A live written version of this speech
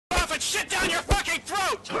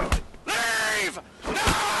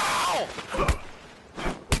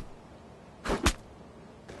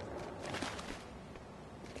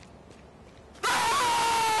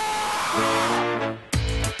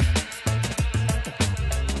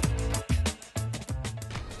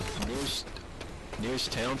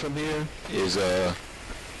nearest town from here is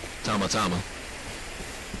Tama Tama. I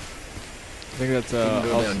think that's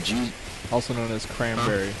also known as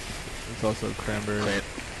Cranberry. Huh? It's also Cranberry.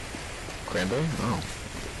 Cranberry? Oh.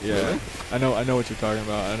 Yeah. Really? I know what you're talking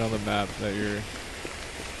about. I know the map that you're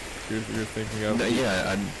thinking of. No,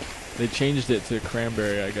 yeah, they changed it to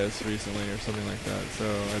Cranberry, I guess, recently or something like that. So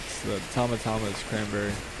it's the Tama Tama is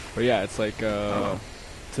Cranberry. But yeah, it's like to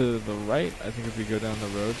the right. I think if we go down the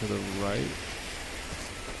road to the right,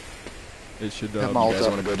 it should. You guys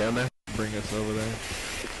want to go down there? Bring us over there.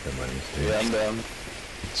 Yeah, I'm down.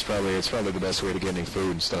 It's probably the best way to get any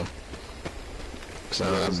food and stuff.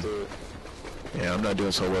 Yeah, I'm not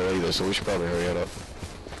doing so well either, so we should probably hurry it up.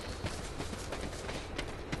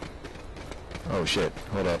 Oh shit,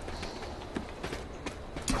 hold up.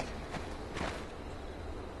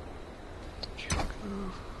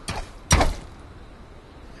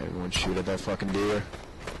 Everyone shoot at that fucking deer.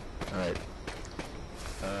 Alright.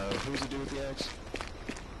 Who's the dude with the axe?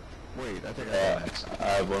 Wait, I think I got an axe. I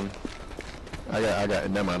have one. I got,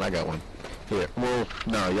 never mind, I got one. Here, well,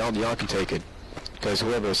 no, y'all can take it. Because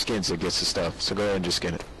whoever skins it gets the stuff, so go ahead and just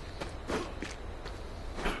skin it.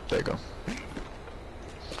 There you go.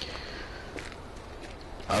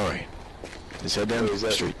 Alright. Let's head down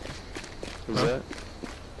the street. Who's that?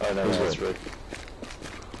 Oh, no, that's Rick.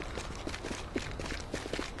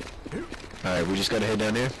 Alright, we just gotta head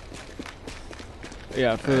down here?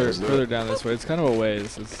 Yeah, further down this way. It's kind of a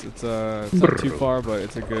ways. It's not too far, but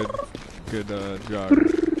it's a good jog.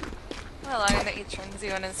 Well, I'm gonna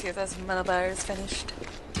H1Z1 and see if those metal bars finished.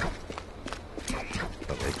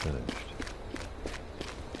 But they finished.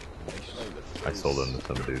 I sold them to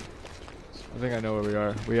some dude. I think I know where we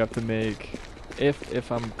are. We have to make, if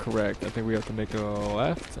I'm correct, I think we have to make a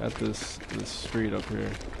left at this street up here.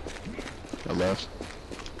 A left?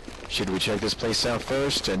 Should we check this place out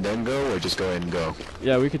first and then go, or just go ahead and go?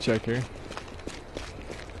 Yeah, we could check here.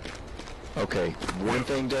 Okay, one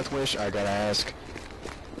thing, Deathwish, I gotta ask.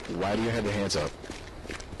 Why do you have your hands up?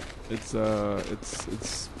 It's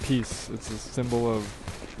peace. It's a symbol of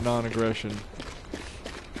non-aggression.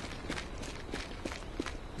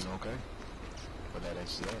 Okay. Well, that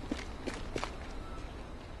answers that.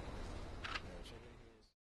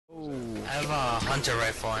 Oh. I have a hunter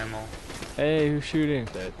rifle ammo. Hey, who's shooting?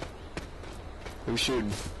 That. Who's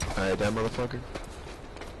shooting? Alright, that motherfucker.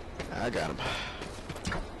 I got him.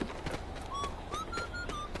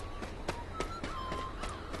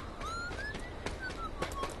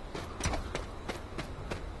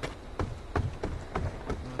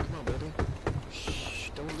 Come on, baby. Shh,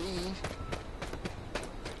 don't leave.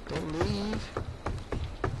 Don't leave.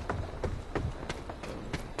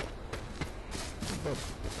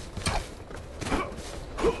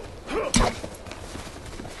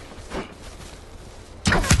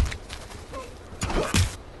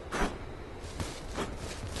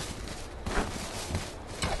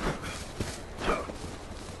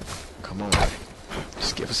 Come on,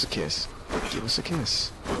 just give us a kiss. Give us a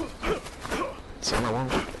kiss. That's all I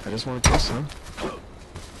want. I just want a kiss, huh?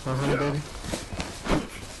 Huh, honey, baby?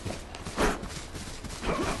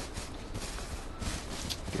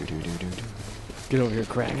 Get over here,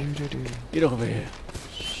 crack. Get over here.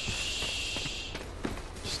 Shh.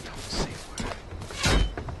 Just don't say a word.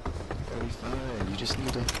 It'll be fine. You just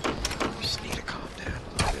need to calm down a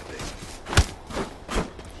little bit, baby.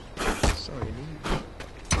 That's all you need.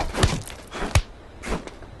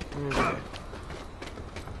 Where is that?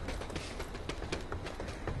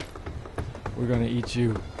 We're gonna eat you.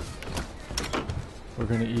 We're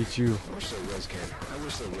gonna eat you. I wish there was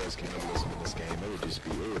cannibalism in this game.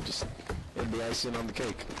 It'd be icing on the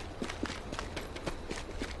cake.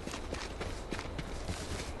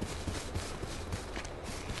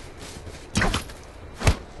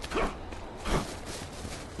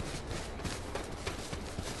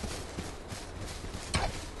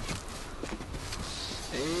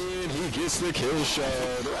 And he gets the kill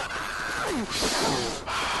shot.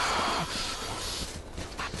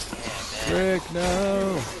 Rick,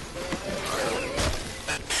 no!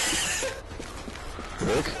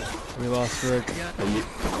 Rick? We lost Rick. Are you...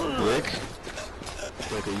 Rick?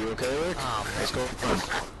 Rick, are you okay, Rick? Let's go.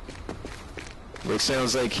 Rick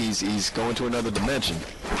sounds like he's going to another dimension.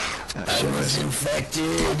 I was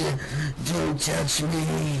infected. Don't touch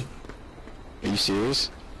me. Are you serious?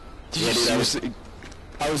 Yeah, dude,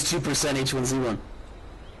 I was 2% H1Z1.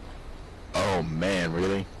 Oh man,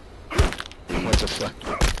 really? What the fuck?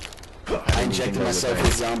 I injected myself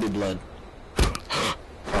with zombie blood.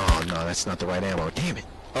 Oh no, that's not the right ammo. Damn it.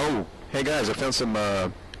 Oh, hey guys, I found some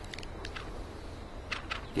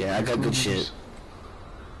Yeah, I got good shit.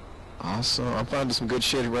 Awesome. I'm finding some good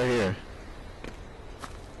shit right here.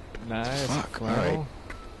 Nice. Fuck, flannel. alright.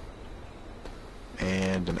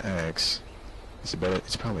 And an axe. It's better.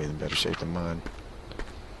 It's probably in better shape than mine.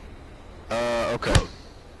 Okay.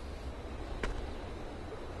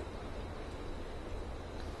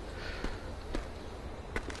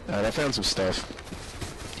 Alright, I found some stuff.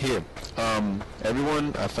 Here.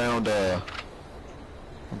 Everyone, I found, what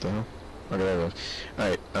the hell? Okay, there it goes.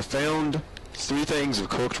 Alright, I found 3 things of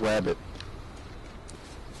cooked rabbit.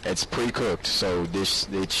 It's pre-cooked, so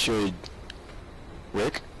it should...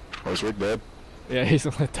 Rick? Or is Rick dead? Yeah, he's the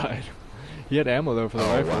one that died. He had ammo though for the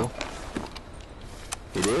rifle. Wow.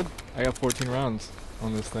 He did? I got 14 rounds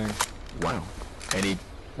on this thing. Wow. And he...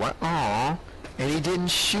 What? Aww. And he didn't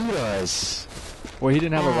shoot us. Well, he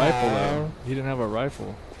didn't have a rifle though. He didn't have a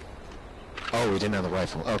rifle. Oh, he didn't have the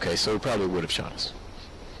rifle. Okay, so he probably would have shot us.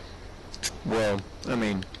 Well, I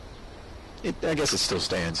mean... I guess it still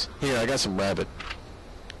stands. Here, I got some rabbit.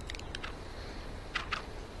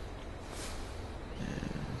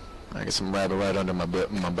 I got some rabbit right under my butt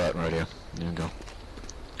right here. There you go.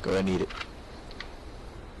 Go ahead and eat it.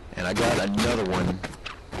 And I got another one.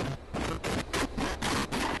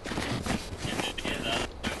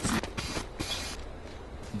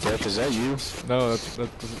 Death, is that you? No, that's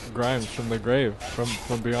Grimes from the grave,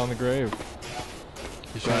 from beyond the grave.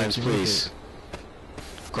 He's trying Grimes, to please.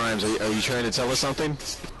 Grimes, are you trying to tell us something?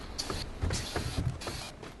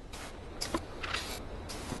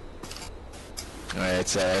 Alright,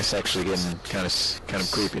 it's actually getting kind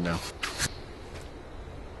of creepy now.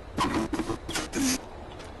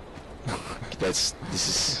 This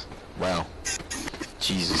is, wow.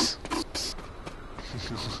 Jesus.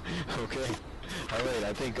 Okay. Alright,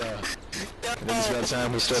 I think it's about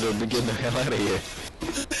time we started getting the hell out of here.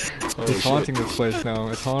 Holy He's haunting this place now.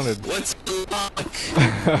 It's haunted. What's the lock?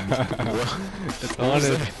 It's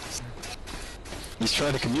haunted. He's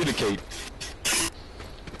trying to communicate.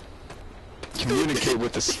 Communicate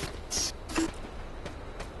with us.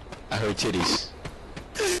 I heard titties.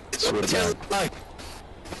 Swear to God.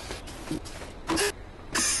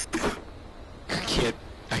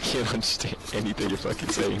 I can't understand anything you're fucking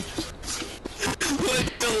saying.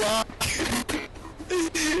 What's the lock?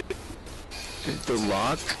 The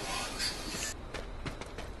lock?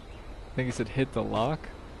 I think he said hit the lock.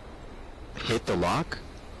 Hit the lock?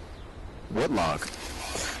 What lock?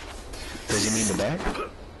 Does he mean the back?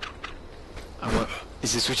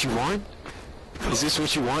 Is this what you want? Is this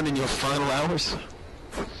what you want in your final hours?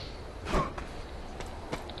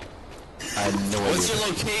 I have no idea. What's your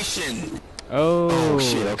location? Oh. Oh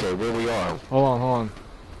shit, okay, where we are. Hold on.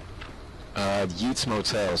 Yeats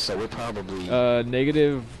Motel, so we're probably...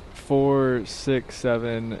 Negative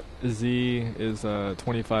 467 Z is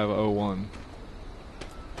 2501.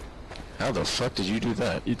 How the fuck did you do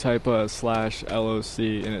that? You type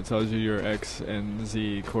 /LOC and it tells you your X and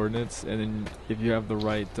Z coordinates, and then if you have the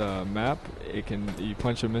right map, you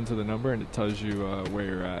punch them into the number and it tells you where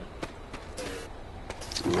you're at.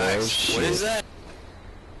 Oh, shit. What is that?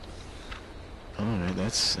 Alright,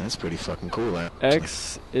 that's pretty fucking cool.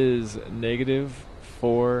 X is negative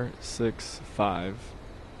 465.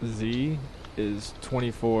 Z is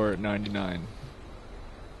 2499.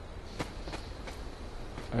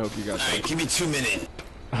 I hope you got that. Alright, give me 2 minutes.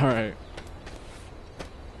 Alright.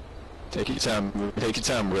 Take your time,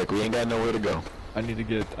 Rick. We ain't got nowhere to go. I need to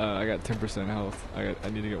get, I got 10% health. I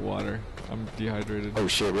need to get water. I'm dehydrated. Oh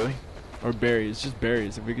shit, really? Or berries, just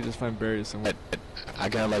berries. If we could just find berries somewhere. I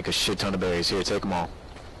got like a shit ton of berries. Here, take them all.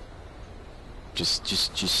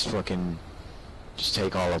 Just fucking... Just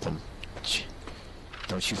take all of them.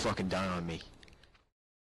 Don't you fucking die on me.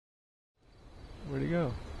 Where'd he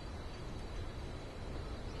go?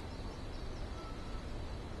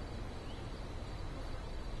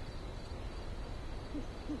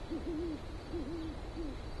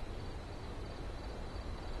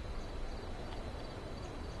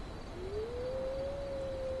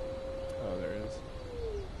 Oh, there it is.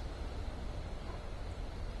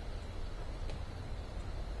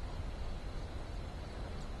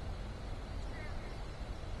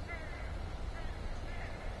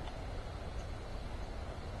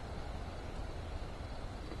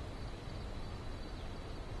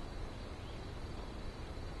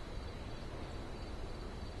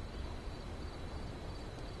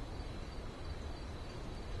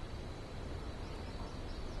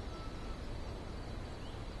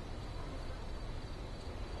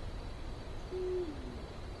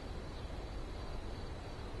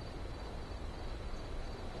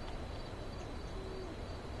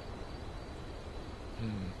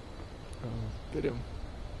 Get him.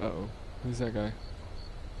 Uh-oh. Who's that guy?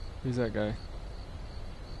 Who's that guy?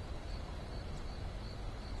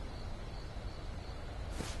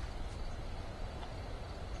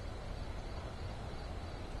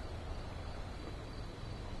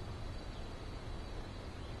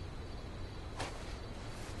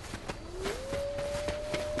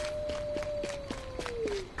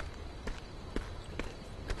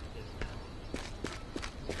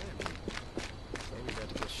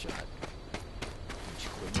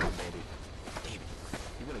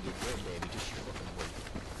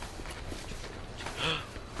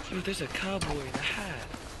 Dude, there's a cowboy in a hat.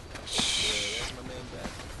 Yeah, that's my man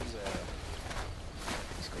back.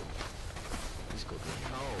 He's cool. He's cool.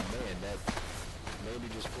 Oh man, that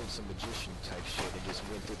maybe just pulled some magician type shit and just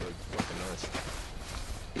went through the fucking earth.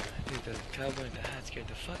 Dude, the cowboy in the hat scared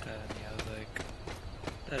the fuck out of me. I was like,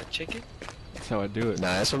 is that a chicken? That's how I do it.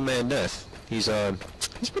 Nah, that's my man Death. He's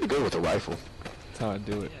pretty good with a rifle. That's how I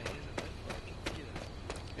do it. Yeah, he is a rifle. I can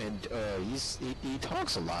see that. And he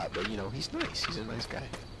talks a lot, but you know, he's nice. He's a nice guy.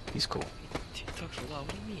 He's cool. He talks a lot. What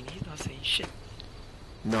do you mean? He's not saying shit.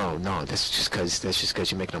 No, that's just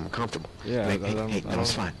cause you're making him uncomfortable. Yeah,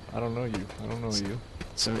 It's fine. I don't know you. I don't know you.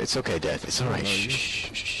 So it's okay, Death. It's alright. know you.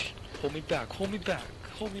 Shh. Hold me back. Hold me back.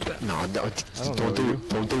 Hold me back. No, I don't know do you. it.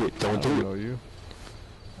 Don't do it. I Don't don't do know you.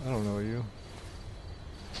 I don't know you.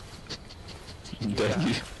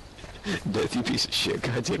 it. Death, you piece of shit.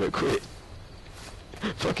 God damn it, quit.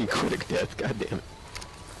 Fucking quit it, Death. God damn it.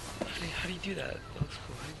 How do you do that? That looks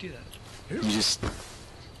cool. How do you do that? You just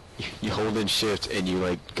you hold in shift and you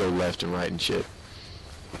like go left and right and shit.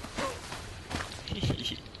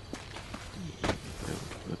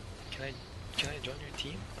 Can I join your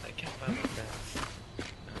team? I can't find my friends.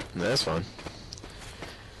 No, that's fine.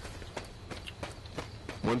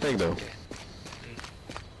 One thing though.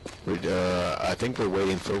 Okay. I think we're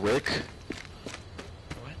waiting for Rick.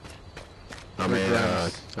 What? I Rick mean,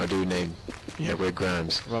 Grimes. our dude named Rick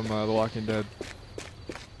Grimes. From The Walking Dead.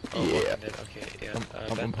 Oh, Yeah. Walking Dead, okay, yeah.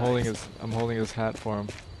 I'm that holding nice. I'm holding his hat for him.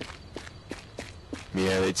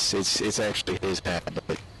 Yeah, it's actually his hat,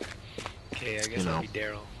 but Okay, I guess you know. I'll be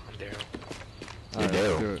Daryl. I'm Daryl. Alright, Daryl.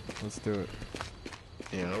 let's do it. Let's do it.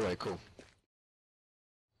 yeah, all right, cool.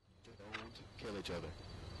 Don't kill each other.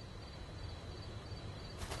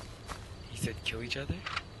 He said kill each other?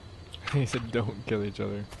 He said don't kill each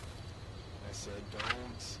other. I said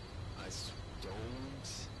don't. Don't.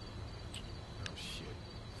 Oh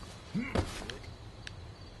shit.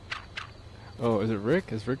 Oh, is it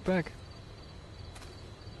Rick? Is Rick back?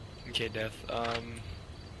 Okay, Death.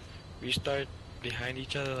 We start behind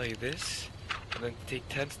each other like this, and then take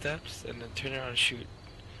 10 steps, and then turn around and shoot.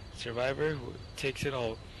 Survivor who takes it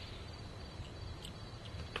all.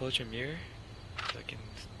 Pull out your mirror, so I can.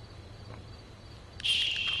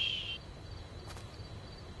 Shh.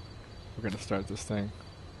 We're gonna start this thing.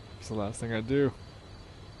 It's the last thing I do.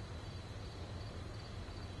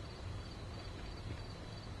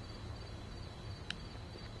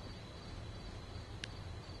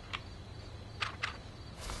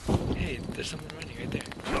 Hey, there's someone running right there.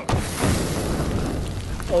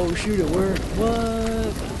 Oh shoot, it worked.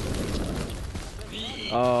 What?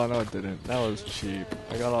 Oh no, it didn't. That was cheap.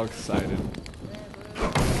 I got all excited.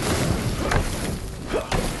 How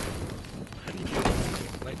do you do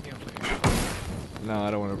this? Light me on fire. No,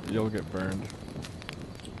 I don't want to. You'll get burned.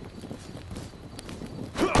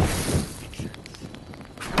 Makes sense.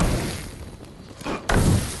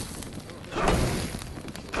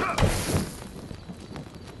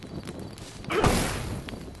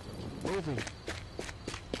 Moving.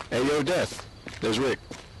 Hey, yo, Death. There's Rick.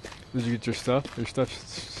 Did you get your stuff? Your stuff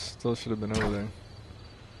still should have been over there.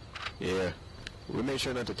 Yeah. We made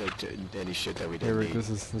sure not to take any shit that we Hey didn't Rick, need.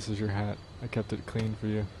 this is your hat. I kept it clean for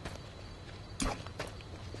you. God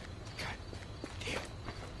damn.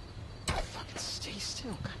 Fucking stay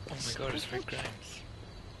still. God, Oh my god, it's Rick Grimes.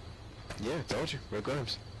 Yeah, told you. Rick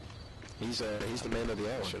Grimes. He's the man of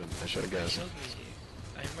the hour. I should have He guessed. killed me.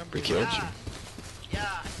 I remember. He killed you.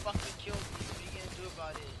 Yeah, I fucking killed you. What are you gonna do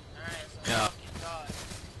about it? Alright, so Yeah. fucking God.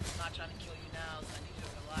 I'm not trying to kill you now, so I need you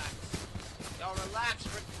to relax. Y'all relax,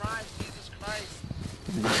 Rick Grimes, Jesus Christ.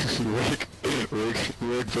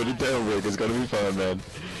 Rick, put it down, Rick. It's gonna be fun, man.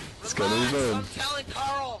 It's gonna be Relax, fun. I'm telling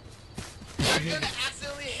Carl. I'm gonna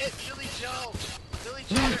accidentally hit Billy Joe. Billy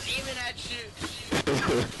Joe, they're aiming at you.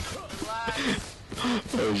 Relax.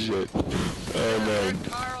 Oh shit. Oh man.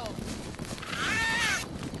 Rick Carl.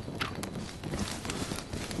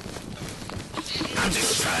 I'm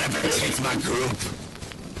just trying to protect my group.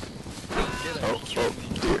 Oh,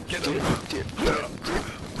 dear. Get the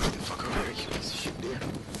fuck over here, you piece of shit, dear.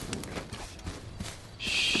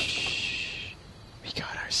 Shh. We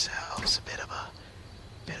got ourselves a bit of a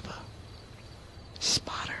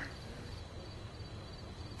spotter.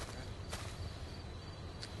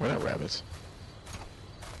 We're not rabbits.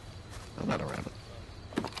 I'm not a rabbit.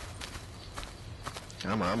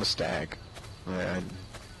 I'm a stag.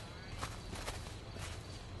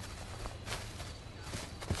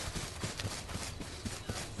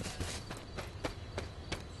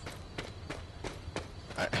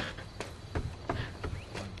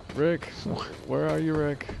 Rick, where are you,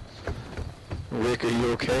 Rick? Rick, are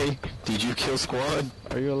you okay? Did you kill Squad?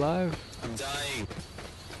 Are you alive? I'm dying.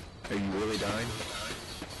 Are you really dying?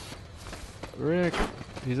 Rick,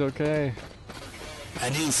 he's okay. I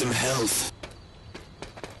need some health.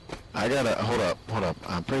 I gotta, hold up.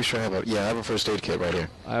 I'm pretty sure I have I have a first aid kit right here.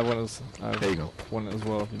 I have There you go. one as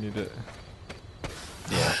well if you need it.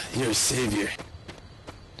 Yeah, You're a savior.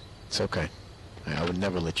 it's okay. I would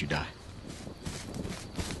never let you die.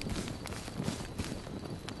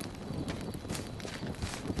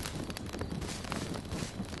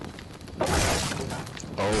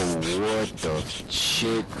 Oh, what the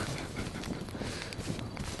shit?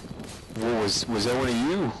 What was that one of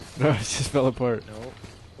you? No, it just fell apart. No.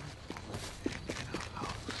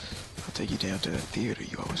 I'll take you down to that theater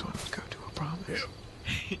you always wanted to go to, I promise.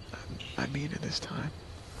 I mean it this time.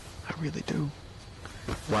 I really do.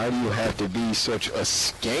 Why do you have to be such a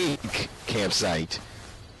skank, Campsite?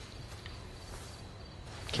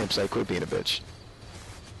 Campsite, quit being a bitch.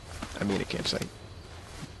 I mean it, Campsite.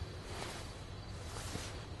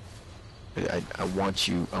 I want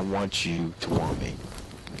you to want me.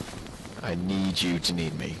 I need you to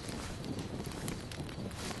need me.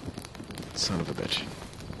 Son of a bitch.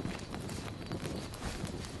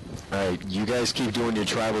 Alright, you guys keep doing your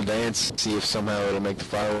tribal dance, see if somehow it'll make the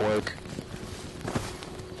fire work.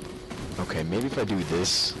 Okay, maybe if I do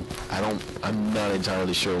this, I'm not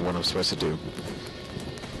entirely sure what I'm supposed to do.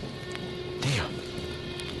 Damn.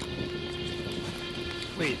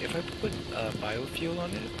 Wait, if I put biofuel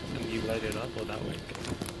on it and you light it up, will that work?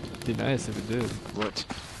 It'd be nice if it did. What?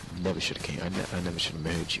 Never should have came. I never should have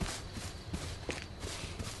married you.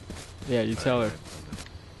 Yeah, you tell her.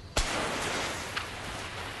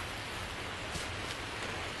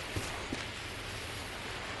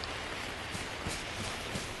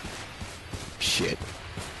 Shit.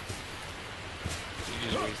 You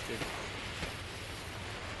just wasted.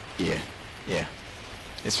 Yeah.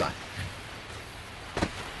 It's fine.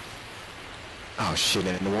 Oh shit,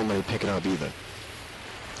 and it won't let me pick it up either.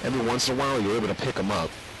 Every once in a while you're able to pick them up,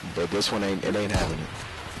 but this one ain't happening.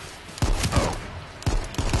 Oh.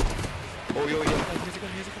 Oh, yo, here's a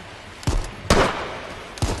gun.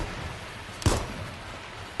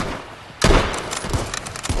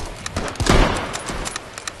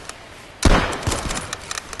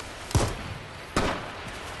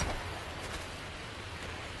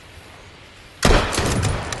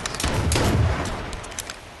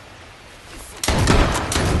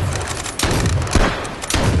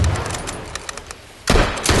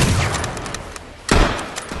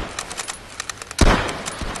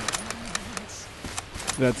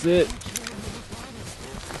 That's it.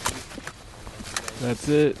 That's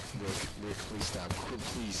it. Rick, please stop.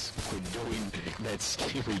 Please quit doing that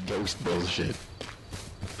scary ghost bullshit.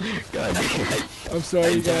 God damn. I'm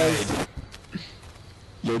sorry, you guys.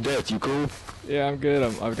 Yo, Death, you cool? Yeah, I'm good.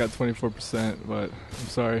 I've got 24%, but I'm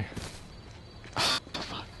sorry.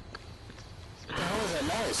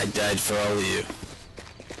 I died for all of you.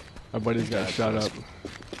 My buddies got shot up.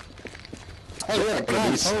 Oh yeah,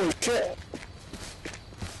 God, holy shit.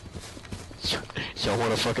 Y'all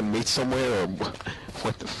want to fucking meet somewhere, or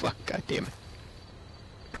what the fuck? God damn it.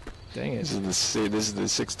 Dang it. This is the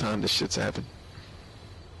sixth time this shit's happened.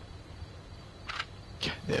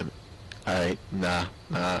 God damn it. Alright, nah.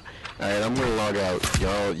 Alright, I'm gonna log out.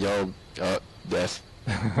 Y'all, Death.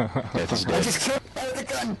 Death is dead. I just killed the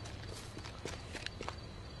gun.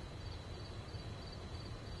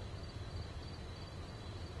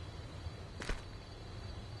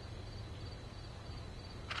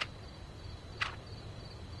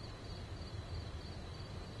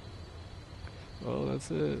 Well, that's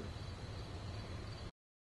it.